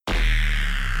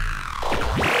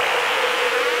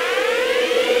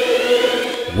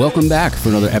Welcome back for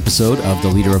another episode of the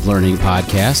Leader of Learning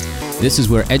podcast. This is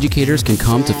where educators can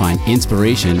come to find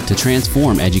inspiration to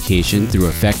transform education through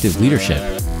effective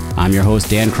leadership. I'm your host,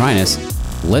 Dan Kreines.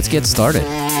 Let's get started.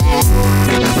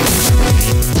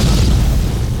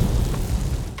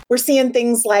 We're seeing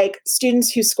things like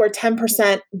students who score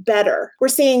 10% better. We're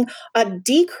seeing a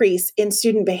decrease in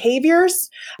student behaviors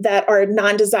that are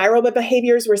non-desirable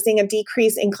behaviors. We're seeing a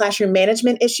decrease in classroom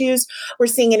management issues. We're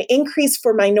seeing an increase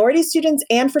for minority students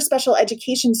and for special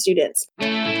education students.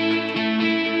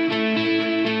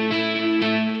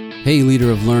 Hey,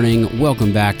 Leader of Learning.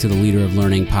 Welcome back to the Leader of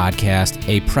Learning podcast,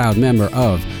 a proud member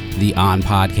of the On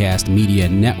Podcast Media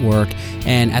Network.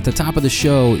 And at the top of the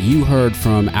show, you heard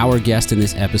from our guest in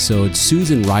this episode,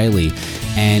 Susan Riley,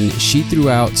 and she threw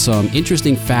out some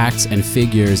interesting facts and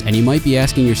figures, and you might be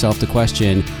asking yourself the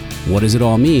question, what does it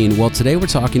all mean? Well, today we're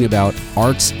talking about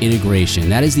arts integration.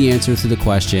 That is the answer to the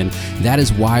question. That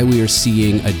is why we are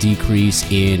seeing a decrease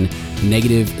in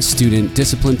negative student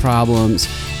discipline problems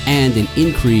and an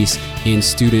increase in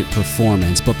student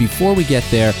performance. But before we get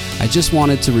there, I just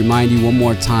wanted to remind you one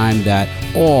more time that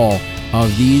all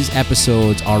of these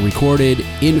episodes are recorded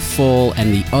in full,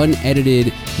 and the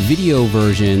unedited video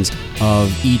versions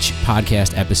of each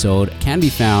podcast episode can be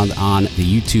found on the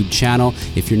YouTube channel.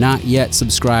 If you're not yet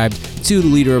subscribed to the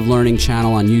Leader of Learning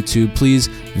channel on YouTube, please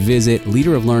visit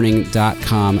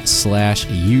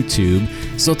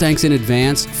leaderoflearning.com/YouTube. So thanks in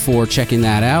advance for checking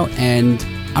that out, and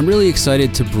I'm really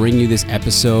excited to bring you this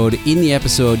episode. In the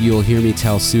episode, you'll hear me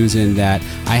tell Susan that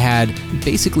I had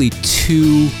basically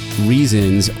two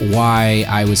reasons why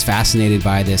I was fascinated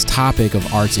by this topic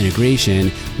of arts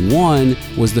integration. One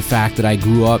was the fact that I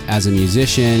grew up as a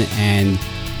musician, and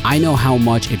I know how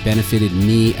much it benefited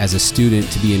me as a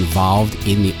student to be involved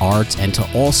in the arts and to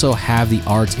also have the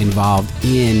arts involved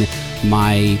in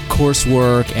my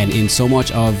coursework and in so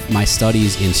much of my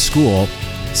studies in school.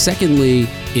 Secondly,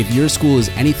 if your school is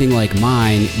anything like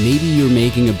mine, maybe you're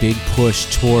making a big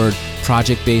push toward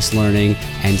project-based learning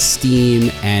and STEAM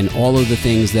and all of the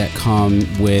things that come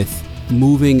with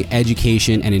moving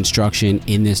education and instruction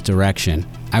in this direction.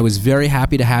 I was very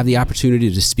happy to have the opportunity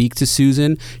to speak to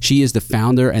Susan. She is the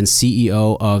founder and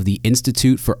CEO of the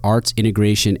Institute for Arts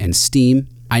Integration and STEAM.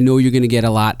 I know you're going to get a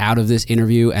lot out of this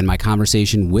interview and my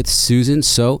conversation with Susan,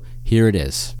 so here it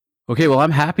is. Okay, well, I'm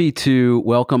happy to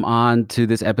welcome on to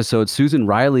this episode Susan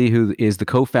Riley, who is the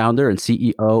co-founder and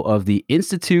CEO of the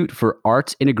Institute for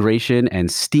Arts Integration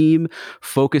and STEAM,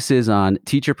 focuses on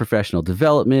teacher professional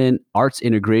development, arts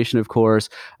integration, of course,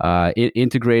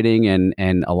 integrating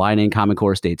and aligning Common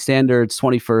Core state standards,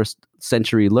 21st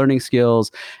century learning skills,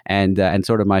 and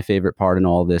sort of my favorite part in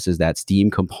all of this is that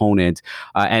STEAM component.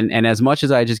 And as much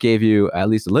as I just gave you at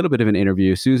least a little bit of an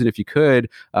interview, Susan, if you could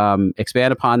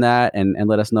expand upon that and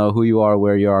let us know who you are,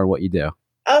 where you are, and what you do.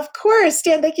 Of course,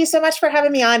 Dan, thank you so much for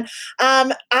having me on.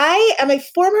 I am a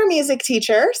former music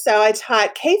teacher, so I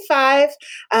taught K-5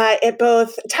 at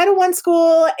both Title I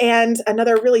school and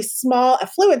another really small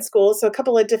affluent school, so a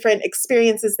couple of different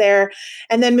experiences there,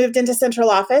 and then moved into central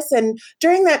office. And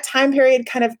during that time period,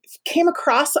 kind of came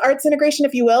across arts integration,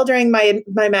 if you will, during my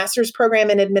master's program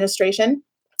in administration,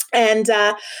 and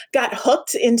got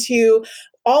hooked into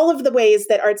all of the ways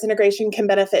that arts integration can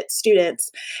benefit students,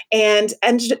 and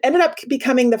ended up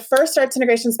becoming the first arts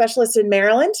integration specialist in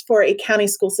Maryland for a county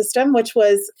school system, which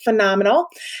was phenomenal.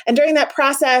 And during that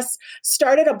process,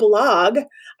 started a blog,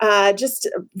 just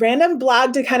a random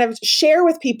blog to kind of share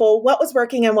with people what was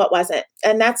working and what wasn't.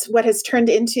 And that's what has turned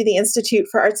into the Institute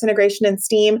for Arts Integration and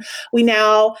STEAM. We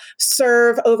now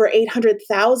serve over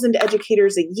 800,000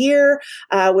 educators a year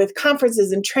with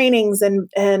conferences and trainings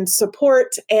and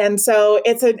support. And so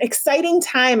it's an exciting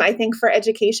time, I think, for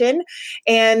education,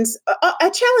 and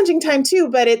a challenging time too,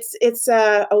 but it's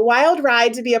a wild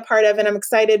ride to be a part of. And I'm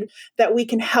excited that we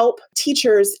can help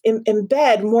teachers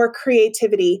embed more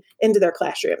creativity into their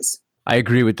classrooms. I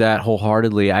agree with that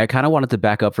wholeheartedly. I kind of wanted to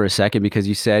back up for a second because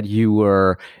you said you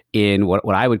were in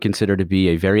what I would consider to be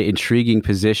a very intriguing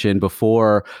position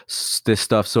before this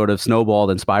stuff sort of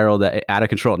snowballed and spiraled out of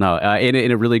control. No,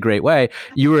 in a really great way.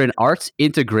 You were an arts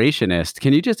integrationist.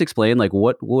 Can you just explain, like,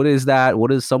 what is that? What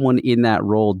does someone in that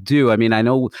role do? I mean, I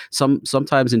know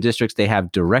sometimes in districts they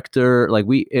have director. Like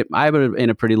I'm in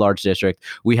a pretty large district.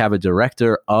 We have a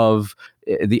director of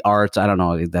the arts. I don't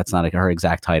know. That's not her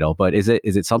exact title, but is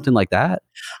it something like that?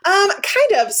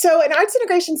 Kind of. So an arts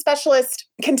integration specialist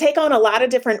can take on a lot of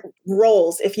different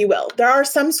roles, if you will. There are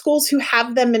some schools who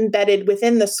have them embedded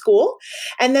within the school,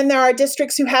 and then there are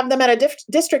districts who have them at a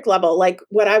district level, like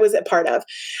what I was a part of.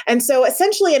 And so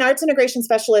essentially an arts integration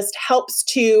specialist helps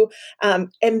to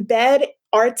embed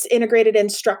arts integrated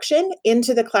instruction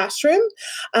into the classroom.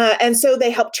 And so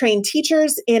they help train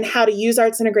teachers in how to use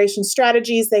arts integration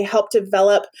strategies. They help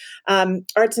develop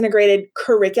arts integrated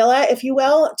curricula, if you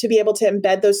will, to be able to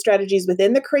embed those strategies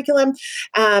within the curriculum.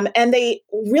 And they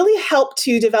really help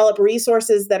to develop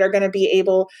resources that are going to be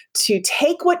able to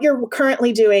take what you're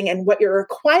currently doing and what your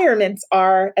requirements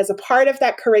are as a part of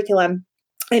that curriculum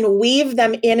and weave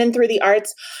them in and through the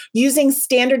arts using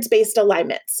standards-based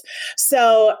alignments.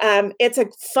 So it's a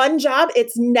fun job.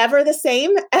 It's never the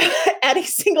same any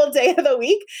single day of the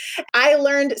week. I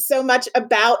learned so much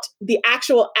about the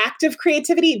actual act of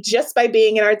creativity just by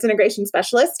being an arts integration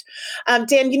specialist.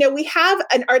 Dan, we have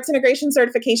an arts integration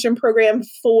certification program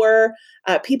for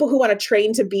people who want to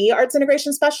train to be arts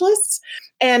integration specialists.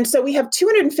 And so we have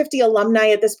 250 alumni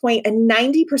at this point, and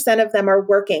 90% of them are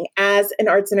working as an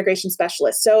arts integration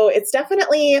specialist. So it's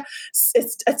definitely a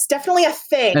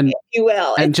thing, if you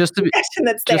will. And it's just to be,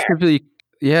 that's there.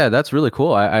 yeah, that's really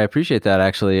cool. I appreciate that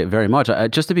actually very much.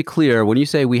 Just to be clear, when you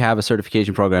say we have a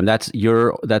certification program, that's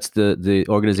the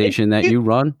organization that you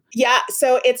run? Yeah,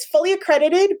 so it's fully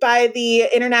accredited by the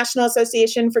International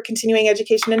Association for Continuing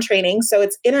Education and Training. So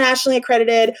it's internationally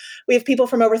accredited. We have people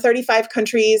from over 35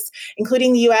 countries,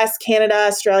 including the US, Canada,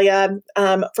 Australia,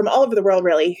 from all over the world,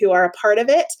 really, who are a part of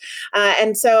it.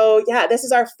 And so, yeah, this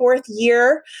is our 4th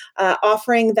year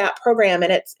offering that program.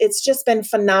 And it's just been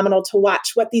phenomenal to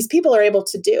watch what these people are able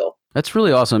to do. That's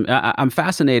really awesome. I'm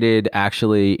fascinated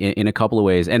actually in a couple of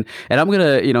ways. And I'm going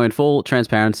to, in full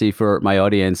transparency for my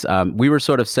audience, we were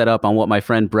sort of set up on what my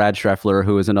friend Brad Schreffler,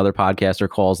 who is another podcaster,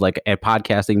 calls like a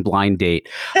podcasting blind date.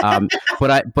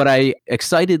 But I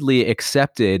excitedly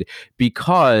accepted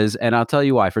because, and I'll tell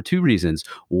you why, for 2 reasons.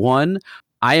 One,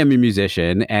 I am a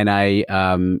musician and I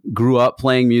grew up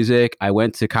playing music. I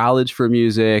went to college for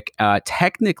music.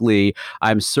 Technically,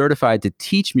 I'm certified to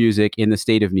teach music in the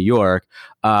state of New York.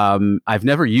 I've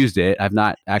never used it. I've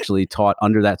not actually taught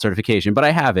under that certification, but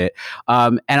I have it.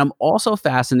 And I'm also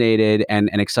fascinated and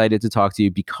excited to talk to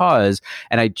you because,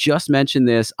 and I just mentioned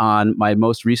this on my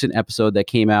most recent episode that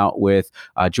came out with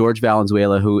George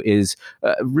Valenzuela, who is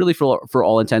really for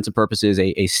all intents and purposes,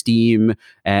 a STEAM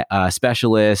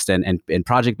specialist and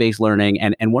project-based learning.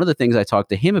 And one of the things I talked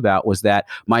to him about was that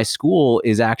my school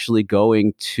is actually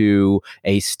going to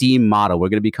a STEAM model. We're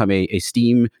going to become a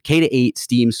STEAM K-8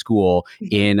 STEAM school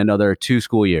in another 2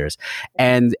 school years.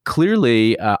 And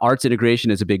clearly, arts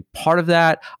integration is a big part of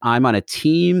that. I'm on a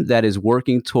team that is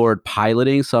working toward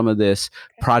piloting some of this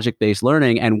project-based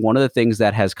learning. And one of the things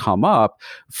that has come up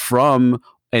from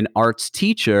an arts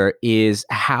teacher is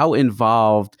how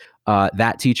involved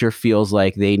that teacher feels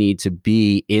like they need to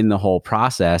be in the whole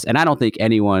process. And I don't think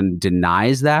anyone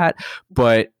denies that,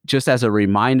 but just as a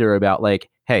reminder about like,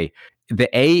 hey, the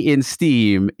A in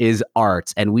STEAM is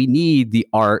arts, and we need the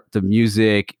art, the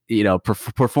music,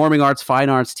 performing arts, fine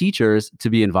arts teachers to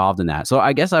be involved in that. So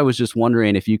I guess I was just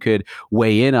wondering if you could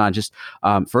weigh in on just,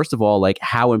 first of all, like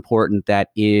how important that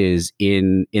is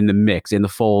in the mix, in the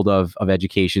fold of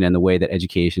education and the way that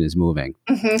education is moving.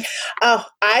 Mm-hmm. Oh,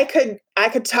 I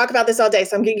could talk about this all day.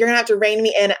 So you're going to have to rein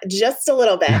me in just a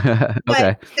little bit. Okay.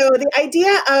 But so the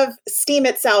idea of STEAM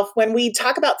itself, when we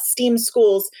talk about STEAM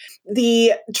schools,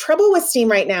 the trouble with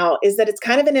STEAM right now is that it's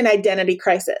kind of in an identity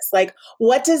crisis. Like,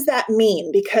 what does that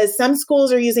mean? Because some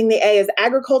schools are using the A as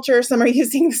agriculture, some are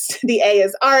using the A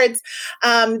as arts.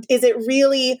 Is it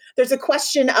really, there's a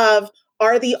question of,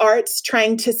 are the arts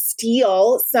trying to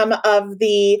steal some of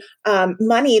the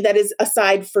money that is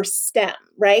aside for STEM,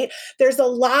 right? There's a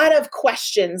lot of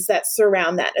questions that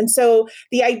surround that. And so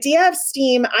the idea of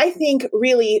STEAM, I think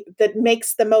really that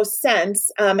makes the most sense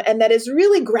and that is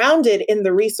really grounded in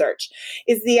the research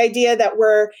is the idea that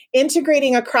we're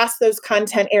integrating across those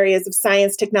content areas of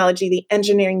science, technology, the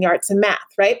engineering, the arts, and math,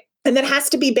 right? And that has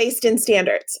to be based in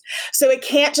standards. So it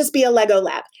can't just be a Lego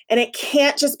lab, and it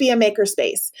can't just be a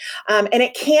makerspace, and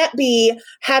it can't be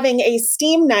having a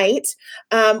STEAM night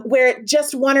where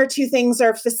just 1 or 2 things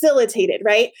are facilitated,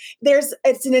 right?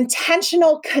 It's an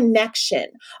intentional connection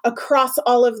across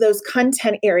all of those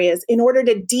content areas in order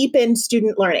to deepen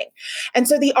student learning. And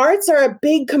so the arts are a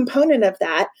big component of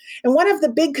that. And one of the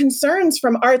big concerns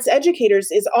from arts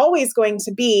educators is always going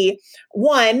to be,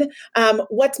 one,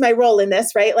 what's my role in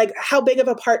this, right? Like, how big of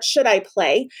a part should I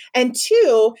play? And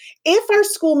 2, if our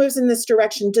school moves in this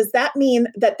direction, does that mean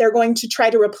that they're going to try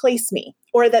to replace me?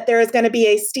 Or that there is going to be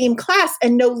a STEAM class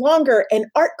and no longer an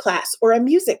art class or a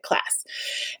music class?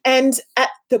 And at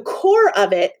the core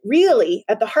of it, really,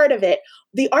 at the heart of it,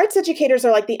 the arts educators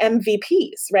are like the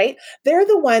MVPs, right? They're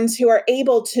the ones who are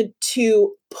able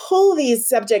to pull these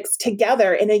subjects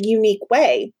together in a unique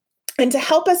way. and to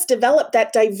help us develop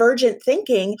that divergent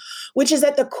thinking, which is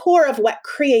at the core of what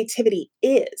creativity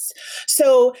is.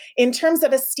 So in terms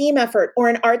of a STEAM effort or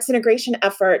an arts integration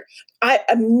effort, I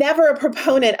am never a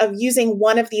proponent of using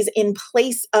one of these in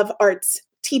place of arts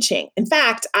teaching. In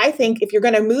fact, I think if you're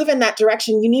going to move in that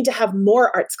direction, you need to have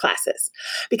more arts classes,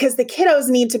 because the kiddos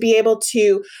need to be able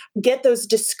to get those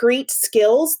discrete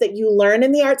skills that you learn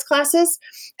in the arts classes.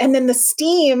 And then the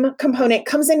STEAM component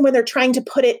comes in when they're trying to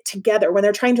put it together, when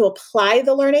they're trying to apply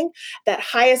the learning, that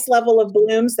highest level of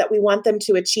blooms that we want them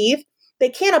to achieve. They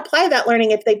can't apply that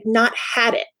learning if they've not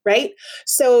had it, right?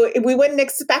 So we wouldn't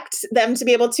expect them to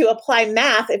be able to apply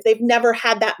math if they've never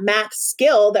had that math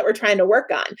skill that we're trying to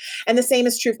work on. And the same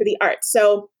is true for the arts.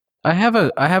 So I have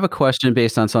a question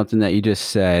based on something that you just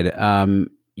said.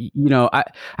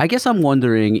 I guess I'm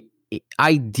wondering,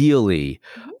 ideally,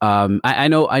 I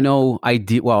know,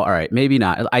 well, all right, maybe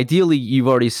not. Ideally, you've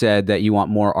already said that you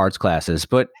want more arts classes,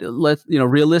 but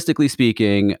realistically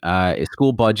speaking,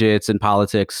 school budgets and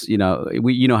politics, you know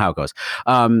how it goes.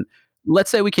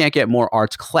 Let's say we can't get more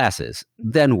arts classes,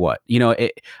 then what?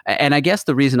 And I guess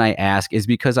the reason I ask is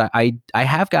because I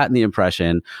have gotten the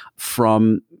impression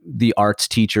from the arts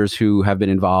teachers who have been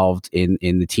involved in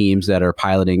the teams that are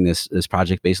piloting this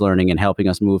project-based learning and helping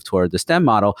us move toward the STEM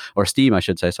model, or STEAM, I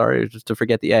should say, sorry, just to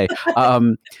forget the A,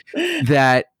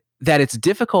 that it's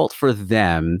difficult for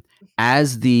them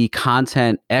as the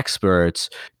content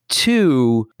experts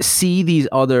to see these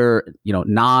other,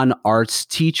 non-arts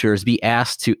teachers be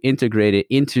asked to integrate it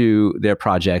into their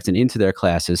projects and into their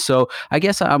classes. So I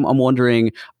guess I'm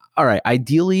wondering, all right,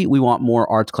 ideally we want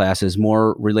more arts classes,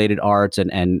 more related arts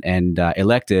and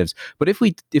electives. But if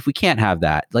we can't have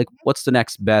that, like, what's the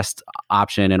next best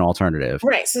option and alternative?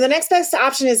 Right. So the next best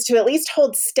option is to at least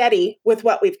hold steady with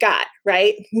what we've got,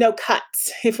 right? No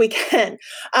cuts if we can.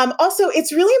 Also,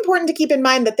 it's really important to keep in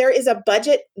mind that there is a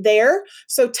budget there.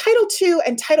 So Title II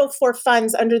and Title IV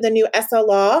funds under the new ESSA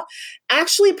law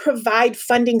actually provide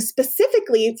funding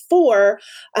specifically for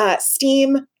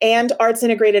STEAM and arts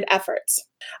integrated efforts.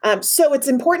 So it's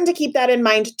important to keep that in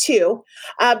mind too.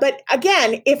 But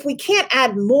again, if we can't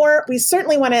add more, we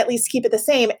certainly want to at least keep it the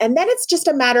same. And then it's just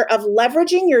a matter of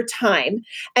leveraging your time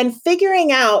and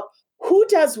figuring out who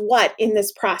does what in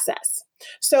this process.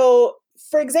 So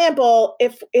for example,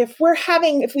 if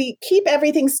we keep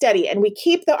everything steady and we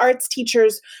keep the arts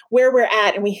teachers where we're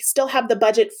at and we still have the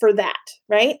budget for that,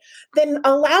 right? Then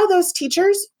allow those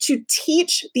teachers to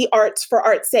teach the arts for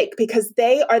art's sake, because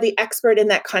they are the expert in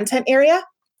that content area.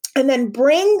 And then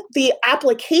bring the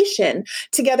application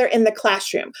together in the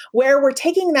classroom where we're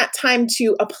taking that time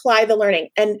to apply the learning.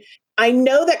 And I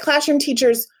know that classroom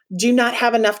teachers do not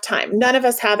have enough time. None of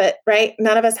us have it, right?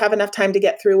 None of us have enough time to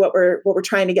get through what we're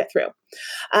trying to get through.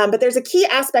 But there's a key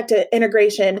aspect to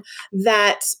integration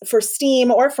that for STEAM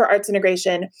or for arts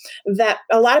integration that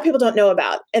a lot of people don't know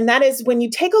about. And that is when you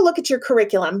take a look at your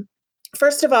curriculum.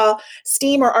 First of all,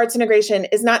 STEAM or arts integration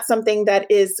is not something that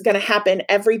is going to happen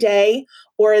every day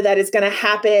or that is going to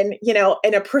happen,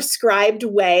 in a prescribed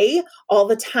way all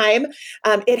the time.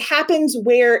 It happens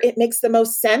where it makes the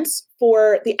most sense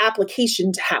for the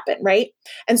application to happen, right?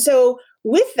 And so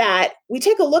with that, we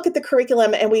take a look at the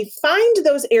curriculum and we find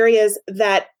those areas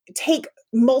that take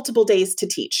multiple days to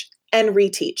teach and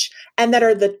reteach, and that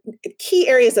are the key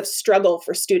areas of struggle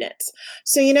for students.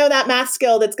 So that math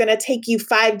skill that's going to take you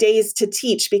 5 days to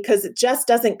teach because it just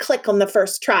doesn't click on the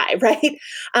first try, right?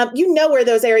 Where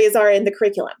those areas are in the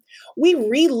curriculum. We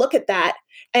relook at that,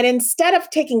 and instead of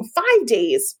taking 5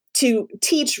 days to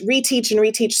teach, reteach, and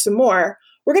reteach some more,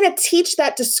 we're going to teach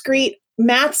that discrete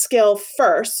math skill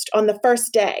first on the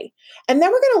first day. And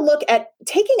then we're going to look at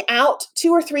taking out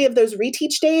 2 or 3 of those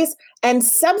reteach days and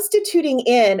substituting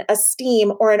in a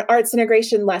STEAM or an arts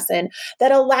integration lesson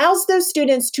that allows those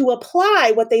students to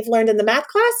apply what they've learned in the math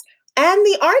class and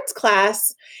the arts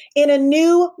class in a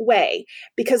new way.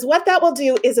 Because what that will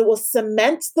do is it will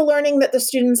cement the learning that the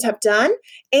students have done,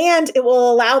 and it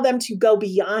will allow them to go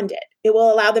beyond it. It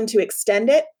will allow them to extend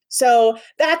it. So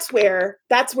that's where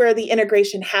the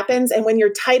integration happens. And when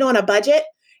you're tight on a budget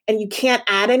and you can't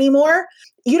add anymore,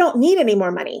 you don't need any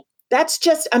more money. That's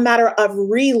just a matter of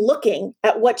re-looking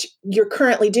at what you're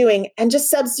currently doing and just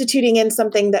substituting in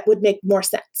something that would make more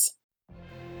sense.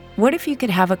 What if you could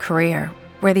have a career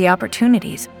where the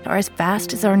opportunities are as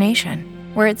vast as our nation,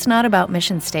 where it's not about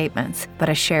mission statements, but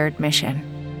a shared mission?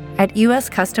 At U.S.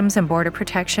 Customs and Border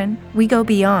Protection, we go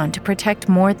beyond to protect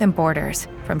more than borders.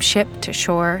 From ship to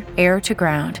shore, air to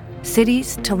ground,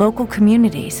 cities to local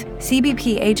communities,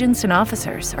 CBP agents and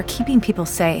officers are keeping people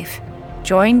safe.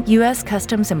 Join U.S.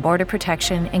 Customs and Border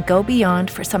Protection and go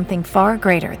beyond for something far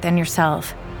greater than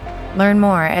yourself. Learn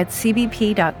more at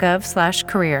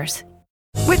cbp.gov/careers.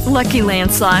 With Lucky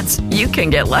Land Slots, you can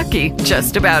get lucky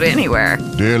just about anywhere.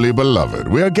 Dearly beloved,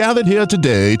 we are gathered here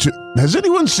today to... Has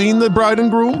anyone seen the bride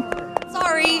and groom?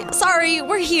 Sorry,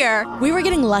 we're here. We were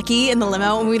getting lucky in the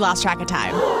limo and we lost track of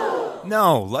time.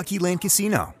 No, Lucky Land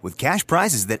Casino, with cash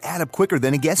prizes that add up quicker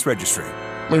than a guest registry.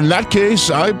 In that case,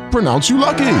 I pronounce you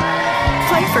lucky.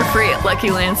 Play for free at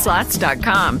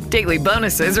LuckyLandSlots.com. Daily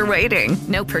bonuses are waiting.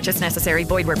 No purchase necessary.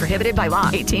 Void where prohibited by law.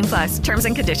 18+. Terms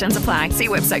and conditions apply. See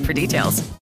website for details.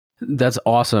 That's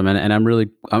awesome, and I'm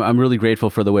really grateful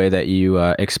for the way that you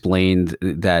explained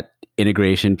that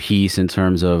integration piece in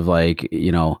terms of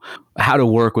how to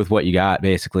work with what you got,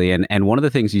 basically. And one of the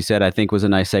things you said I think was a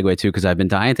nice segue too, because I've been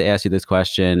dying to ask you this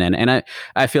question, and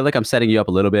I feel like I'm setting you up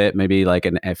a little bit, maybe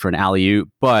for an alley-oop,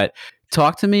 but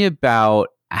talk to me about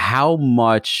how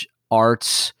much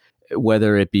arts,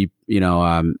 whether it be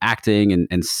acting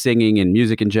and singing and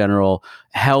music in general,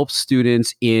 helps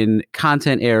students in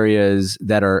content areas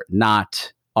that are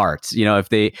not arts.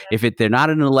 If they're not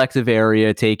in an elective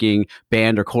area taking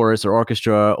band or chorus or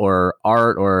orchestra or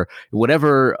art or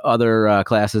whatever other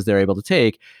classes they're able to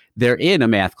take, they're in a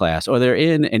math class or they're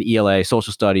in an ELA,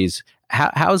 social studies.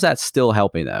 How is that still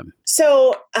helping them?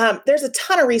 So there's a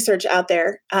ton of research out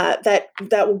there that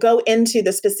will go into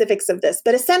the specifics of this.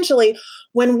 But essentially,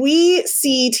 when we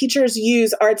see teachers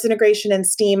use arts integration and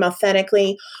STEAM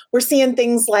authentically, we're seeing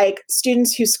things like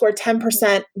students who score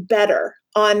 10% better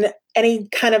on any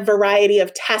kind of variety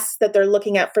of tests that they're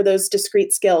looking at for those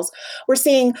discrete skills. We're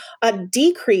seeing a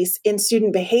decrease in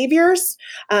student behaviors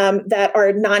that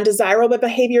are non-desirable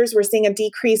behaviors. We're seeing a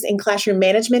decrease in classroom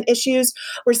management issues.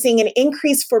 We're seeing an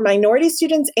increase for minority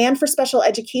students and for special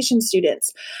education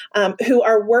students who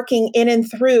are working in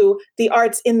and through the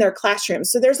arts in their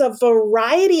classrooms. So there's a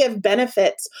variety of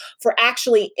benefits for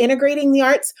actually integrating the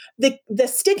arts. The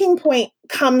sticking point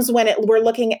comes when we're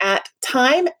looking at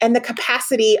time and the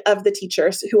capacity of the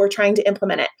teachers who are trying to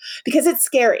implement it, because it's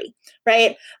scary,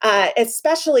 right?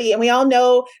 Especially, and we all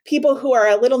know people who are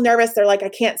a little nervous. They're like, I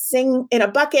can't sing in a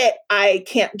bucket. I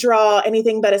can't draw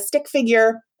anything but a stick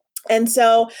figure. And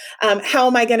so how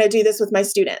am I going to do this with my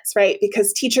students, right?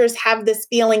 Because teachers have this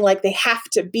feeling like they have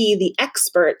to be the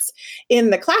experts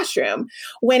in the classroom,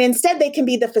 when instead they can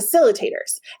be the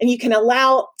facilitators. And you can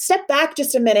step back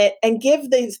just a minute and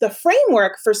give the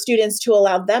framework for students to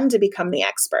allow them to become the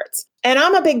experts. And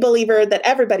I'm a big believer that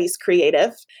everybody's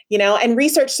creative, and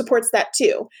research supports that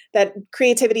too, that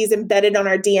creativity is embedded on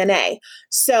our DNA.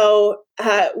 So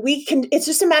it's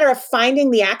just a matter of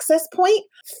finding the access point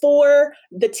for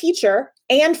the teacher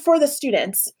and for the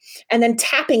students, and then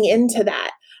tapping into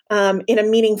that in a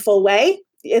meaningful way.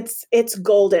 It's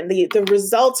golden. The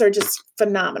results are just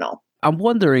phenomenal. I'm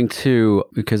wondering too,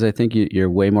 because I think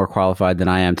you're way more qualified than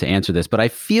I am to answer this, but I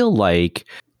feel like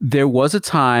there was a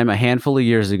time a handful of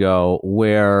years ago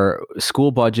where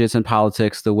school budgets and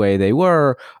politics, the way they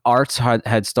were, arts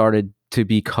had started to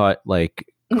be cut like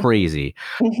crazy.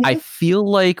 Mm-hmm. I feel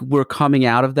like we're coming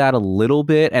out of that a little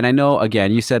bit. And I know,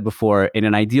 again, you said before, in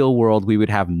an ideal world, we would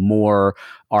have more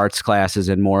arts classes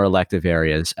and more elective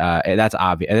areas. And that's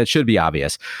obvious. And it should be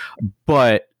obvious.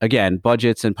 But again,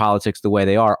 budgets and politics the way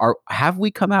they are, have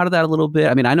we come out of that a little bit?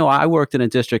 I mean, I know I worked in a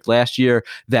district last year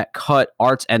that cut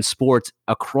arts and sports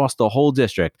across the whole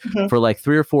district for like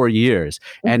 3 or 4 years.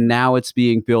 And now it's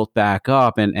being built back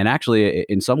up. And actually,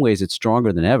 in some ways, it's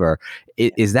stronger than ever.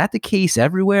 Is that the case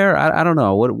everywhere? I don't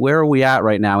know. Where are we at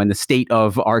right now in the state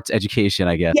of arts education,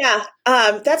 I guess? Yeah,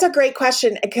 that's a great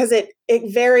question, because it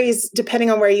varies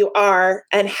depending on where you are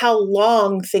and how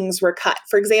long things were cut.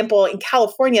 For example, in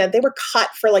California, they were cut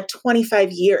for like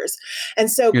 25 years. And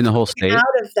so in the whole state,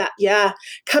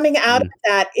 coming out of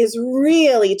that is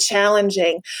really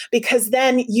challenging, because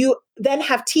then you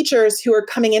have teachers who are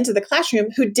coming into the classroom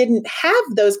who didn't have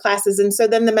those classes. And so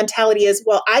then the mentality is,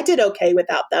 well, I did okay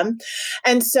without them.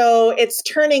 And so it's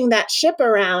turning that ship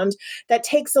around. That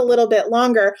takes a little bit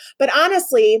longer. But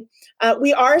honestly,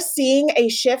 we are seeing a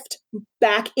shift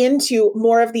back into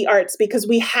more of the arts because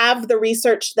we have the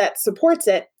research that supports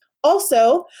it.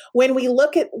 Also, when we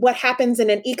look at what happens in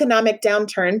an economic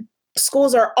downturn,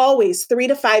 schools are always 3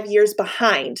 to 5 years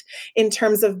behind in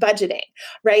terms of budgeting,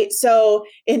 right? So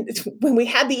when we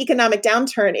had the economic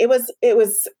downturn, it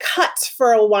was cut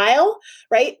for a while,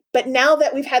 right? But now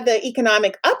that we've had the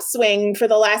economic upswing for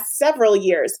the last several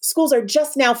years, schools are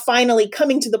just now finally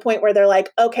coming to the point where they're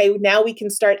like, okay, now we can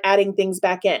start adding things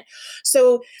back in.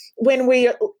 So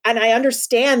and I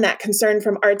understand that concern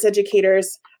from arts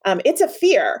educators, It's a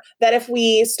fear that if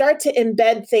we start to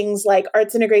embed things like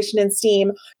arts integration in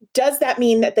STEAM, does that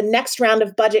mean that the next round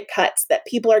of budget cuts, that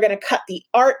people are going to cut the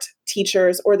art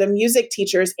teachers or the music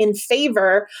teachers in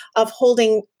favor of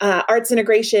holding arts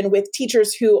integration with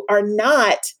teachers who are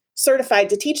not certified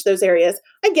to teach those areas?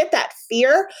 I get that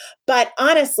fear, but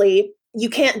honestly, you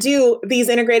can't do these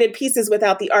integrated pieces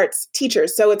without the arts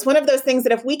teachers. So it's one of those things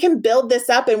that if we can build this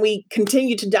up and we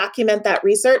continue to document that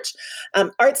research,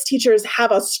 arts teachers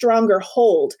have a stronger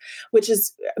hold, which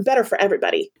is better for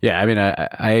everybody. Yeah, I mean,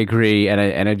 I agree,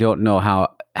 and I don't know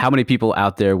how many people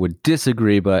out there would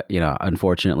disagree, but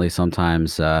unfortunately,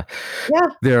 sometimes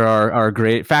there are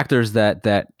great factors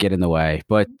that get in the way.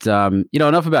 But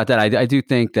enough about that. I do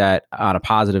think that on a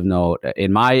positive note,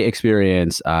 in my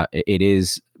experience, it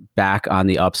is back on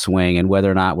the upswing, and whether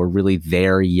or not we're really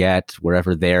there yet,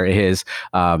 wherever there is,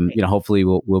 hopefully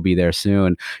we'll be there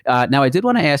soon. Now, I did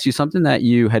want to ask you something that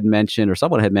you had mentioned, or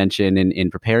someone had mentioned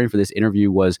in preparing for this interview,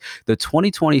 was the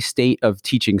 2020 State of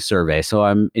Teaching Survey. So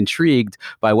I'm intrigued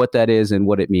by what that is and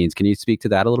what it means. Can you speak to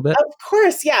that a little bit? Of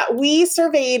course, yeah. We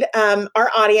surveyed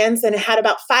our audience and had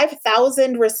about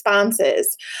 5,000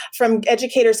 responses from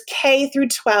educators K through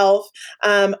 12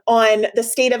 on the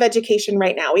state of education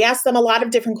right now. We asked them a lot of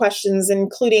different questions,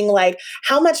 including like,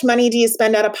 how much money do you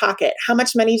spend out of pocket? How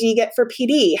much money do you get for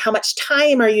PD? How much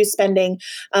time are you spending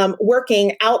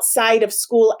working outside of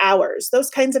school hours? Those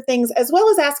kinds of things, as well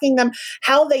as asking them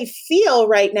how they feel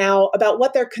right now about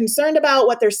what they're concerned about,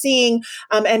 what they're seeing,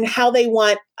 and how they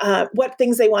want, what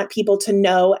things they want people to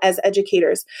know as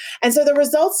educators. And so the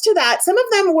results to that, some of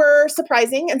them were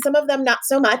surprising and some of them not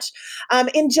so much.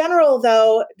 In general,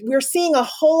 though, we're seeing a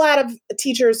whole lot of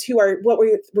teachers who are what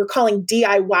we're calling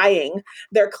DIYing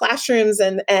their classrooms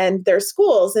and their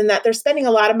schools, and that they're spending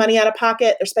a lot of money out of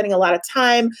pocket. They're spending a lot of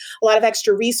time, a lot of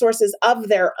extra resources of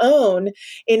their own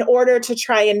in order to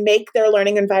try and make their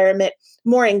learning environment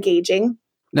more engaging.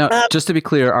 Now, just to be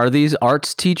clear, are these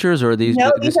arts teachers, or are these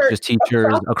just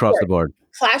teachers across the board?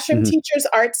 Classroom teachers,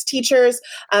 arts teachers,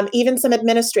 even some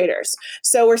administrators.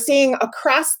 So we're seeing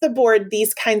across the board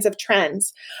these kinds of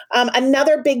trends.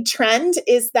 Another big trend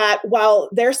is that while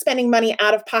they're spending money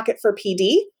out of pocket for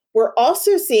PD, we're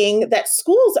also seeing that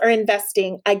schools are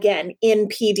investing again in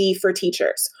PD for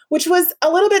teachers, which was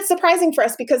a little bit surprising for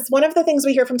us because one of the things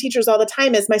we hear from teachers all the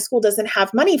time is my school doesn't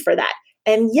have money for that.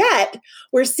 And yet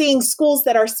we're seeing schools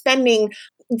that are spending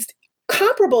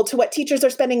comparable to what teachers are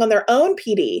spending on their own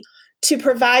PD to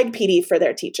provide PD for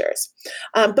their teachers.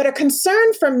 But a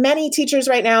concern for many teachers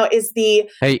right now is hey,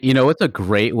 it's a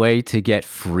great way to get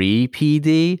free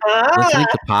PD? Listening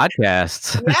to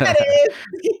podcasts. Yeah, it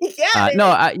is.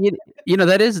 Yeah.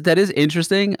 That is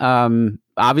interesting.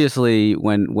 Obviously,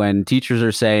 when teachers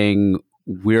are saying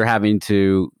we're having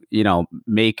to,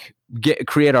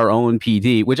 create our own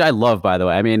PD, which I love, by the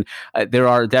way. I mean, there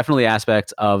are definitely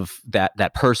aspects of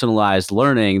that personalized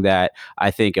learning that I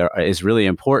think is really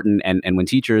important. And when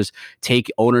teachers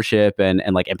take ownership and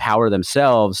like empower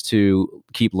themselves to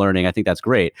keep learning, I think that's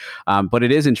great. But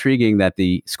it is intriguing that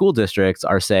the school districts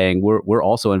are saying we're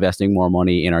also investing more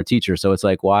money in our teachers. So it's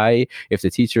like, why, if the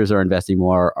teachers are investing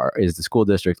more, is the school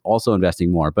district also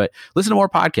investing more? But listen to more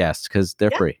podcasts because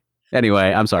they're free.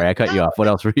 Anyway, I'm sorry, I cut you off. What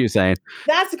else were you saying?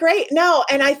 That's great. No,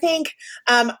 and I think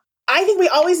we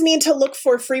always need to look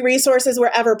for free resources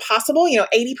wherever possible.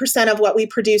 80% of what we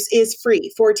produce is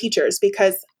free for teachers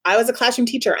because I was a classroom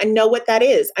teacher. I know what that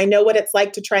is. I know what it's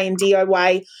like to try and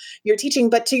DIY your teaching.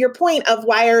 But to your point of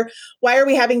why are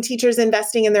we having teachers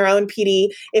investing in their own PD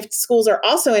if schools are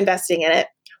also investing in it?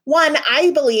 One,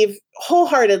 I believe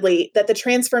wholeheartedly that the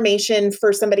transformation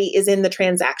for somebody is in the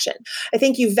transaction. I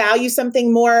think you value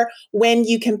something more when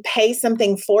you can pay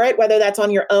something for it, whether that's on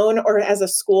your own or as a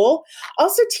school.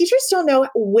 Also, teachers don't know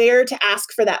where to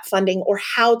ask for that funding or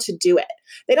how to do it.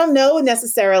 They don't know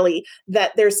necessarily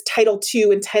that there's Title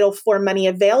II and Title IV money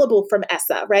available from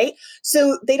ESSA, right?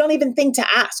 So they don't even think to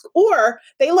ask, or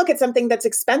they look at something that's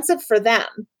expensive for them,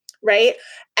 right?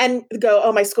 And go,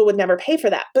 oh, my school would never pay for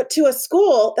that. But to a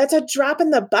school, that's a drop in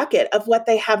the bucket of what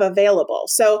they have available.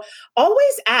 So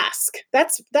always ask.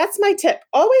 That's my tip.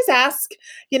 Always ask,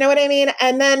 you know what I mean?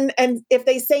 And if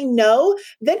they say no,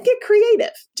 then get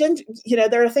creative.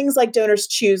 There are things like Donors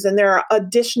Choose, and there are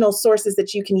additional sources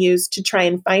that you can use to try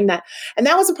and find that. And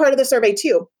that was a part of the survey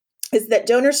too, is that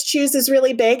Donors Choose is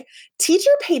really big. Teacher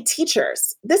Pay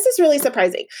Teachers. This is really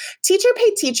surprising. Teacher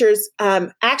Pay Teachers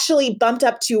actually bumped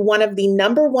up to one of the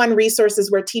number one resources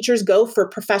where teachers go for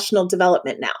professional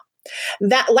development now.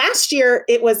 That last year,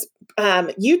 it was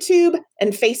YouTube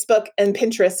and Facebook and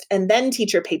Pinterest, and then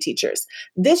teacher pay teachers.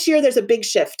 This year, there's a big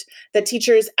shift that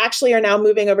teachers actually are now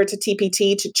moving over to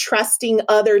TPT, to trusting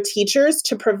other teachers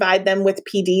to provide them with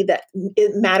PD that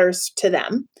it matters to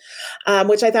them,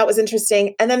 which I thought was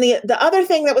interesting. And then the other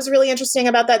thing that was really interesting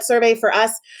about that survey for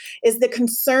us is the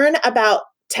concern about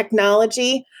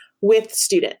technology with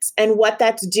students and what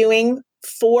that's doing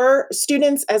for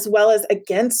students as well as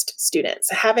against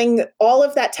students, having all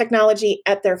of that technology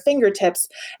at their fingertips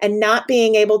and not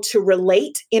being able to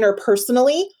relate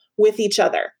interpersonally with each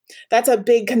other. That's a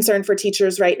big concern for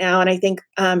teachers right now. And I think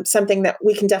something that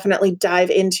we can definitely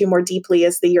dive into more deeply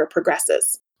as the year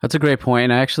progresses. That's a great point.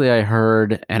 And actually, I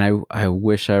heard, and I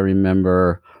wish I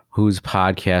remember whose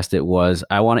podcast it was.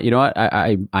 I want to, you know what?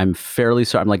 I'm fairly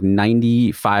certain. I'm like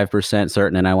 95%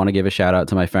 certain. And I want to give a shout out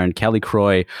to my friend Kelly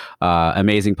Croy,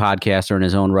 amazing podcaster in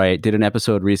his own right, did an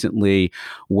episode recently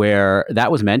where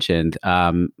that was mentioned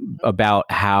about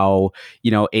how,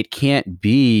 it can't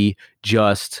be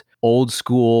just old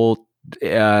school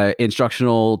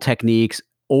instructional techniques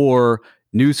or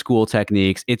new school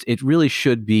techniques. It really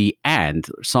should be and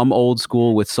some old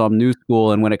school with some new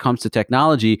school. And when it comes to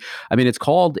technology, I mean,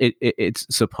 it's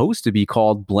supposed to be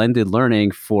called blended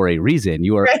learning for a reason.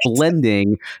 You are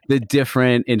blending the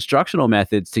different instructional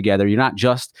methods together. You're not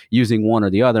just using one or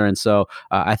the other. And so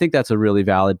I think that's a really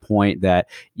valid point that,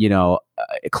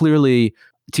 clearly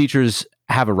teachers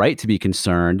have a right to be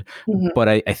concerned, but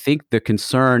I think the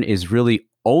concern is really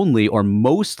only or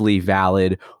mostly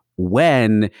valid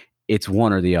when it's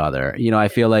one or the other. I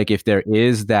feel like if there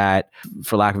is that,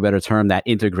 for lack of a better term, that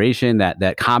integration,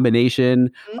 that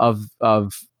combination of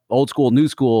old school, new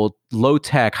school, low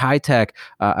tech, high tech,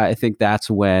 I think that's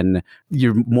when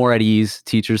you're more at ease.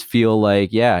 Teachers feel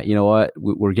like, yeah, you know what,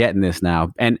 we're getting this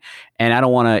now. And I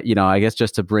don't want to, I guess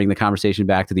just to bring the conversation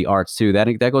back to the arts too,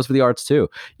 that goes for the arts too,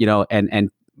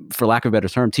 and for lack of a better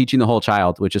term, teaching the whole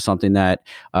child, which is something that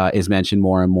is mentioned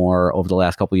more and more over the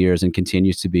last couple of years and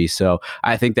continues to be. So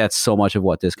I think that's so much of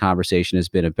what this conversation has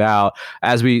been about.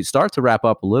 As we start to wrap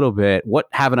up a little bit, what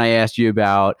haven't I asked you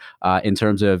about in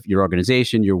terms of your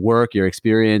organization, your work, your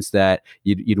experience that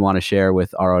you'd want to share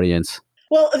with our audience?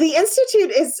 Well, the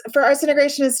Institute for Arts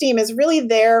Integration and STEAM is really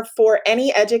there for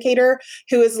any educator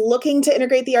who is looking to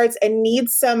integrate the arts and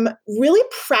needs some really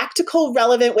practical,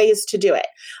 relevant ways to do it.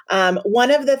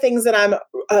 One of the things that I'm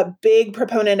a big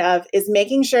proponent of is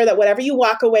making sure that whatever you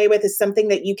walk away with is something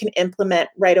that you can implement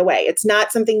right away. It's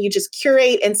not something you just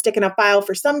curate and stick in a file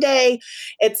for someday.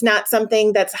 It's not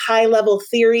something that's high-level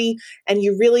theory and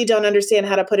you really don't understand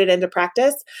how to put it into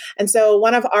practice. And so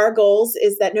one of our goals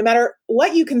is that no matter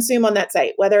what you consume on that site,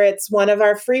 whether it's one of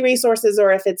our free resources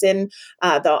or if it's in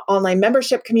the online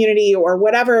membership community or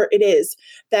whatever it is,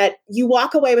 that you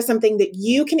walk away with something that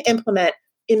you can implement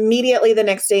immediately the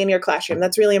next day in your classroom.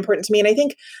 That's really important to me. And I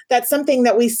think that's something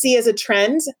that we see as a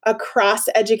trend across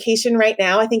education right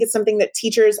now. I think it's something that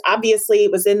teachers, obviously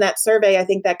it was in that survey, I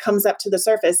think that comes up to the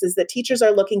surface, is that teachers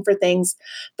are looking for things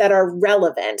that are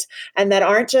relevant and that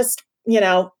aren't just,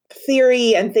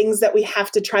 theory and things that we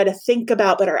have to try to think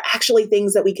about, but are actually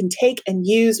things that we can take and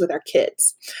use with our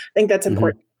kids. I think that's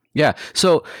important. Yeah.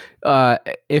 So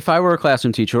if I were a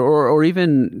classroom teacher or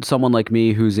even someone like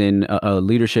me who's in a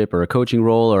leadership or a coaching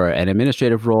role or an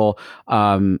administrative role,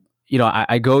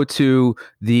 I go to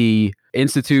the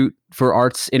Institute for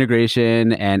Arts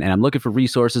Integration and I'm looking for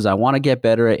resources. I want to get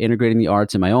better at integrating the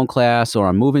arts in my own class, or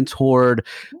I'm moving toward,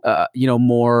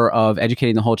 more of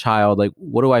educating the whole child. Like,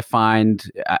 what do I find,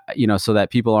 so that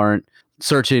people aren't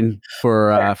searching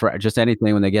for just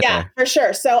anything when they get there? Yeah, for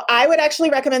sure. So I would actually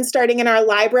recommend starting in our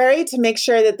library to make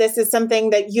sure that this is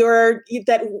something that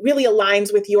that really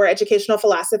aligns with your educational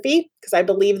philosophy, because I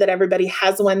believe that everybody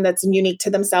has one that's unique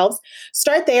to themselves.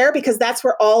 Start there, because that's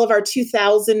where all of our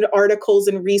 2,000 articles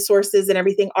and resources and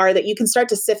everything are that you can start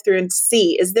to sift through and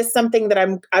see, is this something that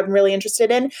I'm really interested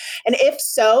in? And if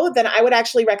so, then I would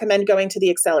actually recommend going to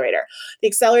the Accelerator. The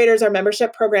Accelerator is our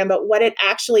membership program, but what it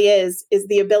actually is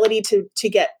the ability to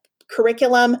get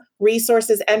curriculum,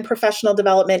 resources, and professional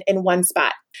development in one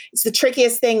spot. It's the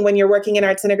trickiest thing when you're working in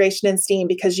arts integration and STEAM,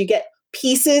 because you get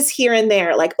pieces here and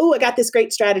there, like, oh, I got this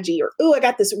great strategy, or, oh, I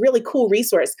got this really cool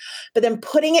resource. But then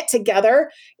putting it together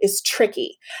is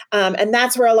tricky. And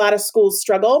that's where a lot of schools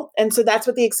struggle. And so that's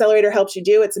what the Accelerator helps you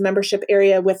do. It's a membership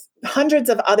area with hundreds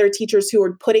of other teachers who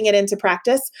are putting it into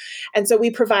practice. And so we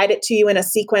provide it to you in a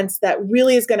sequence that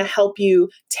really is going to help you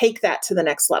take that to the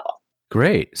next level.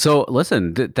 Great. So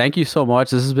listen, thank you so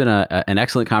much. This has been an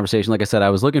excellent conversation. Like I said, I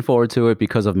was looking forward to it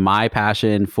because of my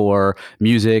passion for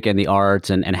music and the arts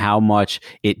and how much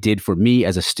it did for me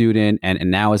as a student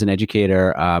and now as an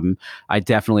educator. I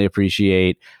definitely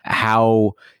appreciate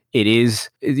how it is,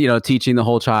 teaching the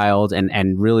whole child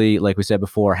and really, like we said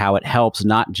before, how it helps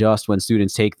not just when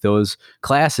students take those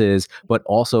classes, but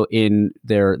also in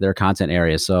their content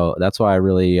areas. So that's why I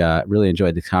really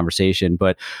enjoyed this conversation.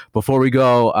 But before we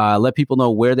go, let people know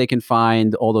where they can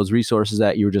find all those resources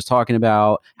that you were just talking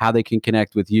about, how they can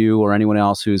connect with you or anyone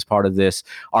else who's part of this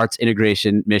arts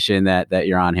integration mission that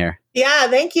you're on here. Yeah,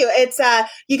 thank you. It's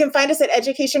you can find us at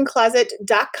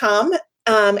educationcloset.com.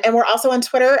 And we're also on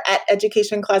Twitter at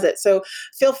Education Closet. So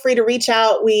feel free to reach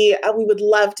out. We would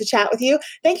love to chat with you.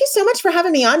 Thank you so much for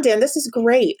having me on, Dan. This is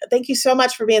great. Thank you so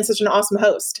much for being such an awesome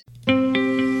host.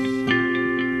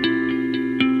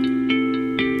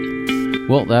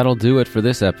 Well, that'll do it for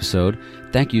this episode.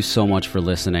 Thank you so much for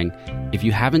listening. If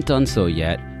you haven't done so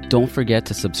yet, don't forget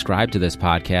to subscribe to this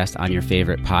podcast on your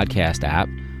favorite podcast app.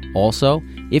 Also,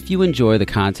 if you enjoy the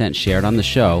content shared on the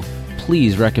show,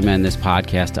 please recommend this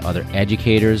podcast to other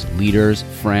educators, leaders,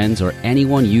 friends, or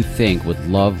anyone you think would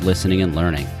love listening and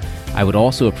learning. I would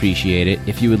also appreciate it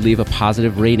if you would leave a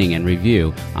positive rating and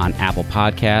review on Apple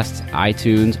Podcasts,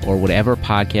 iTunes, or whatever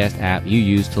podcast app you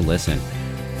use to listen.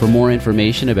 For more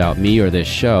information about me or this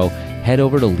show, head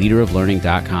over to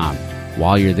leaderoflearning.com.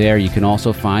 While you're there, you can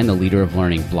also find the Leader of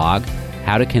Learning blog,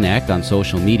 how to connect on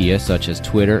social media such as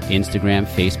Twitter, Instagram,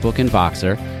 Facebook, and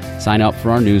Voxer, sign up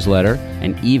for our newsletter,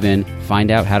 and even find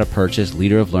out how to purchase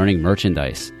Leader of Learning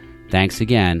merchandise. Thanks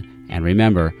again, and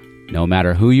remember, no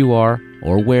matter who you are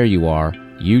or where you are,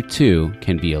 you too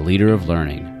can be a leader of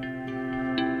learning.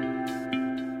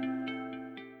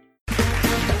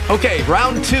 Okay,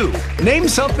 round two. Name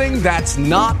something that's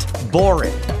not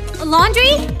boring. A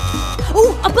laundry?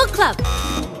 Ooh, a book club.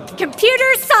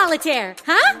 Computer solitaire,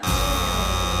 huh?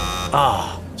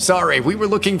 Ah, sorry, we were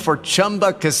looking for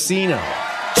Chumba Casino.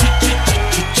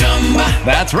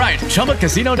 That's right.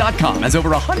 ChumbaCasino.com has over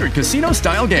 100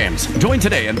 casino-style games. Join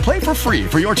today and play for free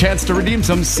for your chance to redeem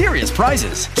some serious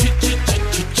prizes.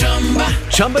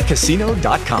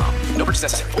 ChumbaCasino.com. No purchase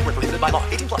necessary. Void where prohibited by law.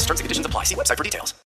 18+ terms and conditions apply. See website for details.